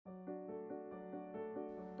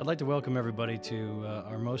I'd like to welcome everybody to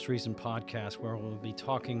our most recent podcast where we'll be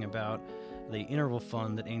talking about the interval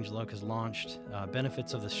fund that Angel Oak has launched,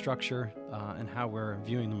 benefits of the structure, and how we're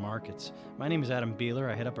viewing the markets. My name is Adam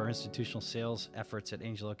Beeler. I head up our institutional sales efforts at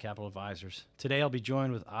Angel Oak Capital Advisors. Today I'll be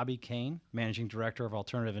joined with Abhi Kane, Managing Director of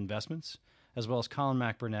Alternative Investments, as well as Colin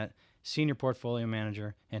McBurnett, Senior Portfolio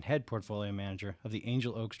Manager and Head Portfolio Manager of the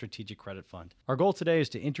Angel Oak Strategic Credit Fund. Our goal today is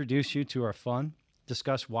to introduce you to our fund,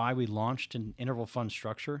 discuss why we launched an interval fund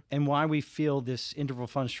structure, and why we feel this interval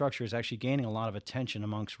fund structure is actually gaining a lot of attention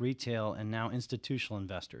amongst retail and now institutional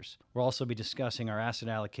investors. We'll also be discussing our asset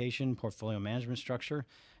allocation, portfolio management structure,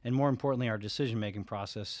 and more importantly, our decision-making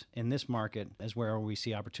process in this market as where we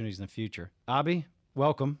see opportunities in the future. Abhi,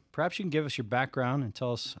 welcome. Perhaps you can give us your background and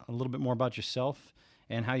tell us a little bit more about yourself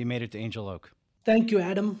and how you made it to Angel Oak. Thank you,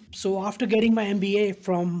 Adam. So after getting my MBA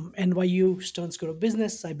from NYU Stern School of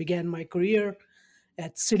Business, I began my career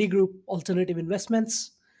at Citigroup Alternative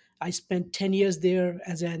Investments. I spent 10 years there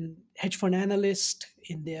as an hedge fund analyst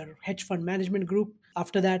in their hedge fund management group.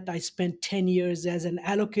 After that, I spent 10 years as an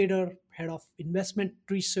allocator, head of investment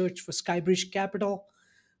research for Skybridge Capital,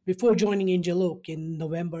 before joining Angel Oak in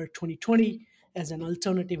November 2020 as an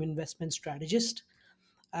alternative investment strategist.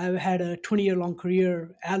 I've had a 20-year-long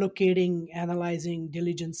career allocating, analyzing,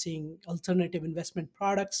 diligencing alternative investment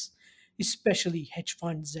products, especially hedge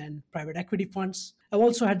funds and private equity funds. I've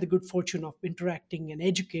also had the good fortune of interacting and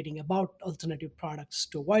educating about alternative products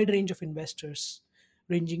to a wide range of investors,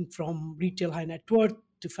 ranging from retail high net worth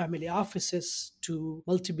to family offices to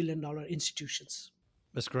multi-billion-dollar institutions.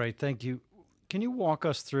 That's great. Thank you. Can you walk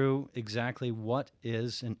us through exactly what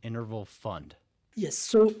is an interval fund? Yes,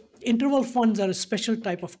 so interval funds are a special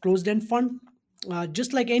type of closed-end fund.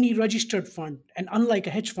 Just like any registered fund, and unlike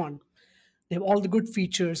a hedge fund, they have all the good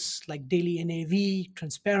features like daily NAV,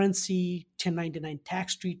 transparency, 1099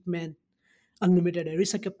 tax treatment, unlimited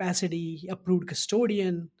ERISA capacity, approved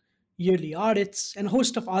custodian, yearly audits, and a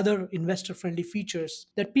host of other investor-friendly features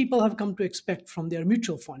that people have come to expect from their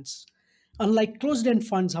mutual funds. Unlike closed-end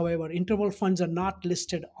funds, however, interval funds are not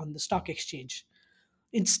listed on the stock exchange.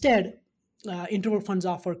 Instead, interval funds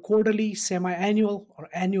offer quarterly, semi-annual, or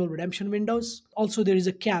annual redemption windows. Also, there is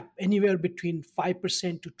a cap anywhere between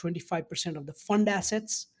 5% to 25% of the fund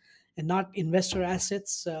assets and not investor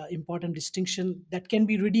assets, important distinction, that can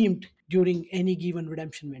be redeemed during any given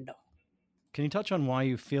redemption window. Can you touch on why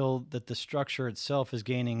you feel that the structure itself is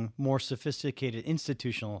gaining more sophisticated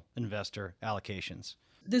institutional investor allocations?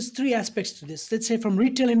 There's three aspects to this. Let's say from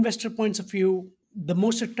retail investor points of view, the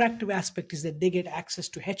most attractive aspect is that they get access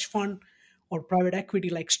to hedge fund or private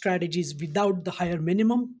equity-like strategies without the higher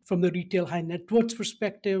minimum. From the retail high net worth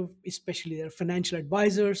perspective, especially their financial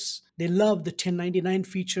advisors, they love the 1099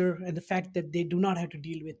 feature and the fact that they do not have to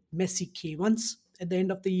deal with messy K1s at the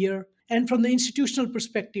end of the year. And from the institutional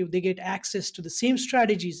perspective, they get access to the same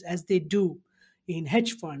strategies as they do in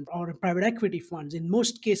hedge fund or in private equity funds, in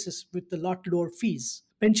most cases with a lot lower fees.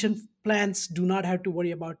 Pension plans do not have to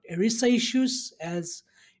worry about ERISA issues, as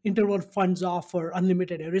interval funds offer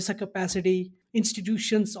unlimited ERISA capacity.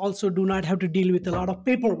 Institutions also do not have to deal with a lot of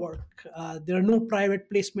paperwork. There are no private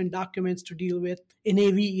placement documents to deal with.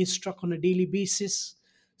 NAV is struck on a daily basis,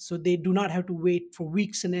 so they do not have to wait for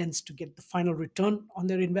weeks and ends to get the final return on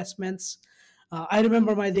their investments. I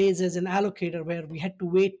remember my days as an allocator where we had to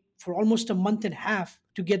wait for almost a month and a half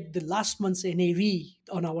to get the last month's NAV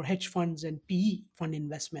on our hedge funds and PE fund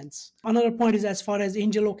investments. Another point is, as far as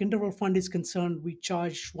Angel Oak Interval Fund is concerned, we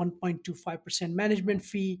charge 1.25% management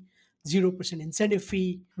fee, 0% incentive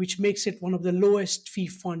fee, which makes it one of the lowest fee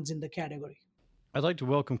funds in the category. I'd like to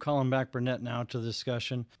welcome Colin McBurnett now to the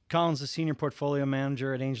discussion. Colin's the Senior Portfolio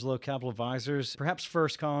Manager at Angel Oak Capital Advisors. Perhaps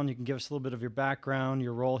first, Colin, you can give us a little bit of your background,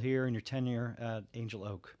 your role here, and your tenure at Angel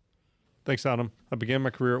Oak. Thanks, Adam. I began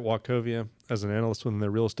my career at Wachovia as an analyst within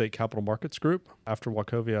the real estate capital markets group. After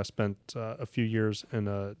Wachovia, I spent a few years in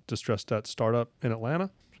a distressed debt startup in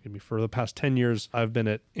Atlanta. For the past 10 years, I've been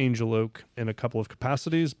at Angel Oak in a couple of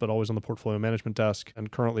capacities, but always on the portfolio management desk,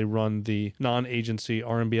 and currently run the non-agency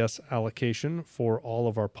RMBS allocation for all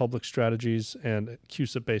of our public strategies and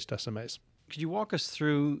CUSIP-based SMAs. Could you walk us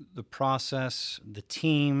through the process, the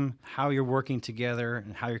team, how you're working together,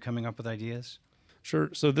 and how you're coming up with ideas?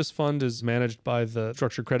 Sure. So this fund is managed by the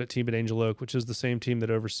structured credit team at Angel Oak, which is the same team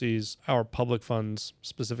that oversees our public funds,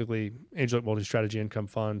 specifically Angel Oak Multi-Strategy Income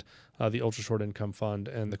Fund, the Ultra Short Income Fund,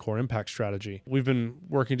 and the Core Impact Strategy. We've been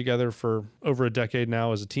working together for over a decade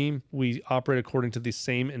now as a team. We operate according to the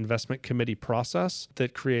same investment committee process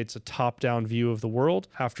that creates a top-down view of the world,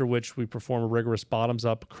 after which we perform a rigorous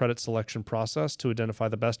bottoms-up credit selection process to identify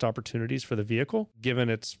the best opportunities for the vehicle, given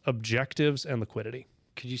its objectives and liquidity.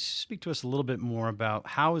 Could you speak to us a little bit more about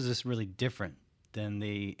how is this really different than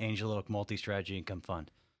the Angel Oak Multi-Strategy Income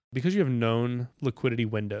Fund? Because you have known liquidity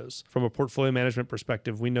windows, from a portfolio management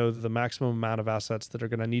perspective, we know the maximum amount of assets that are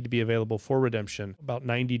going to need to be available for redemption about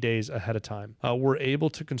 90 days ahead of time. We're able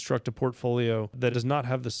to construct a portfolio that does not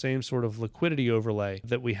have the same sort of liquidity overlay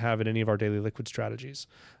that we have in any of our daily liquid strategies.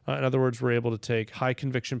 In other words, we're able to take high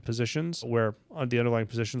conviction positions where the underlying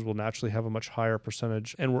positions will naturally have a much higher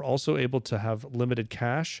percentage. And we're also able to have limited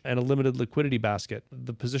cash and a limited liquidity basket.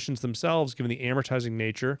 The positions themselves, given the amortizing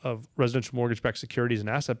nature of residential mortgage-backed securities and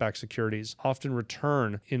asset-backed securities, often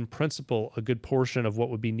return in principle a good portion of what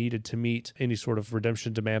would be needed to meet any sort of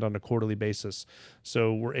redemption demand on a quarterly basis.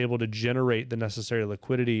 So we're able to generate the necessary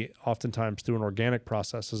liquidity oftentimes through an organic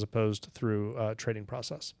process as opposed to through a trading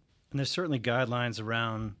process. And there's certainly guidelines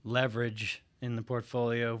around leverage in the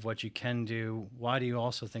portfolio of what you can do. Why do you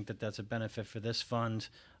also think that that's a benefit for this fund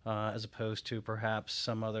as opposed to perhaps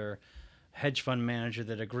some other hedge fund manager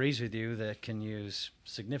that agrees with you that can use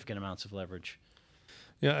significant amounts of leverage?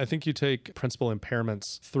 Yeah, I think you take principal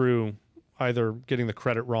impairments through either getting the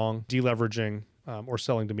credit wrong, deleveraging, or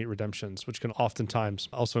selling to meet redemptions, which can oftentimes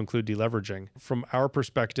also include deleveraging. From our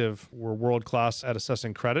perspective, we're world-class at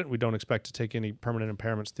assessing credit. We don't expect to take any permanent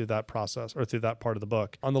impairments through that process or through that part of the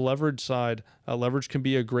book. On the leverage side, leverage can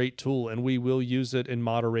be a great tool, and we will use it in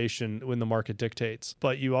moderation when the market dictates.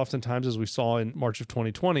 But you oftentimes, as we saw in March of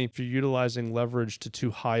 2020, if you're utilizing leverage to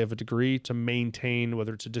too high of a degree to maintain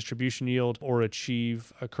whether it's a distribution yield or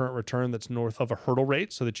achieve a current return that's north of a hurdle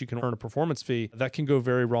rate so that you can earn a performance fee, that can go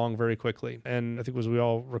very wrong very quickly. And I think as we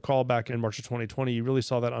all recall back in March of 2020, you really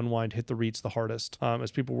saw that unwind hit the REITs the hardest. As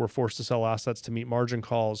people were forced to sell assets to meet margin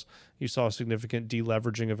calls, you saw a significant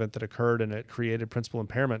deleveraging event that occurred, and it created principal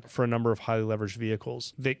impairment for a number of highly leveraged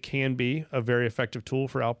vehicles. That can be a very effective tool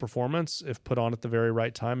for outperformance if put on at the very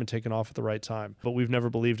right time and taken off at the right time. But we've never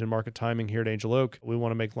believed in market timing here at Angel Oak. We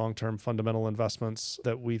want to make long-term fundamental investments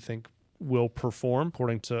that we think will perform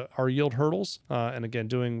according to our yield hurdles. And again,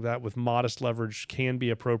 doing that with modest leverage can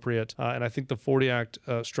be appropriate. And I think the 40 Act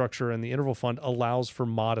structure and the interval fund allows for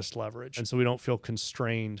modest leverage. And so we don't feel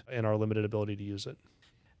constrained in our limited ability to use it.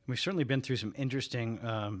 We've certainly been through some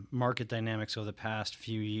interesting market dynamics over the past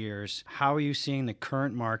few years. How are you seeing the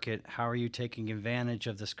current market? How are you taking advantage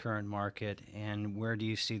of this current market? And where do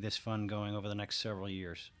you see this fund going over the next several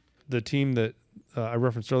years? The team that I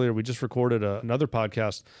referenced earlier, we just recorded another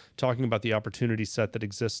podcast talking about the opportunity set that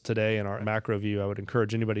exists today in our macro view. I would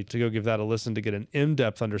encourage anybody to go give that a listen to get an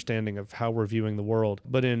in-depth understanding of how we're viewing the world.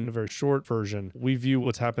 But in a very short version, we view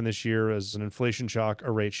what's happened this year as an inflation shock,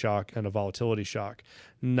 a rate shock, and a volatility shock,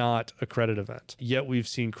 not a credit event. Yet we've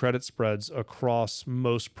seen credit spreads across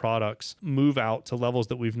most products move out to levels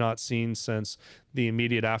that we've not seen since the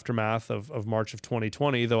immediate aftermath of March of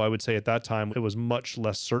 2020, though I would say at that time it was much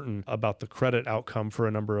less certain about the credit outcome for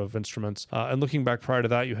a number of instruments. And looking back prior to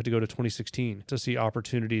that, you had to go to 2016 to see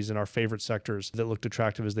opportunities in our favorite sectors that looked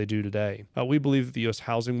attractive as they do today. We believe that the U.S.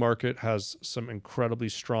 housing market has some incredibly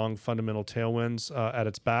strong fundamental tailwinds at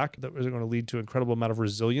its back that is going to lead to an incredible amount of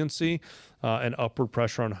resiliency and upward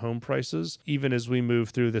pressure on home prices, even as we move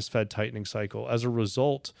through this Fed tightening cycle. As a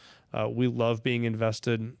result, we love being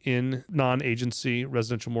invested in non-agency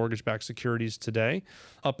residential mortgage-backed securities today.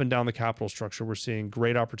 Up and down the capital structure, we're seeing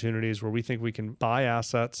great opportunities where we think we can buy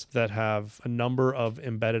assets that have a number of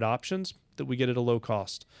embedded options that we get at a low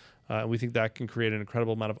cost. And we think that can create an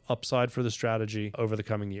incredible amount of upside for the strategy over the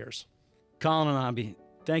coming years. Colin and Abhi,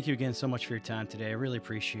 thank you again so much for your time today. I really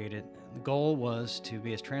appreciate it. The goal was to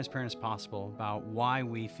be as transparent as possible about why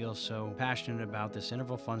we feel so passionate about this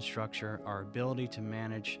interval fund structure, our ability to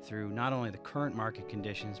manage through not only the current market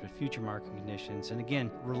conditions, but future market conditions. And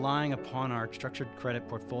again, relying upon our structured credit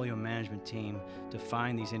portfolio management team to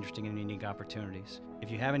find these interesting and unique opportunities.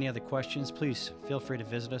 If you have any other questions, please feel free to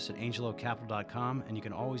visit us at angeloakcapital.com, and you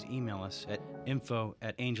can always email us at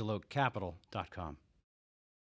info@angeloakcapital.com.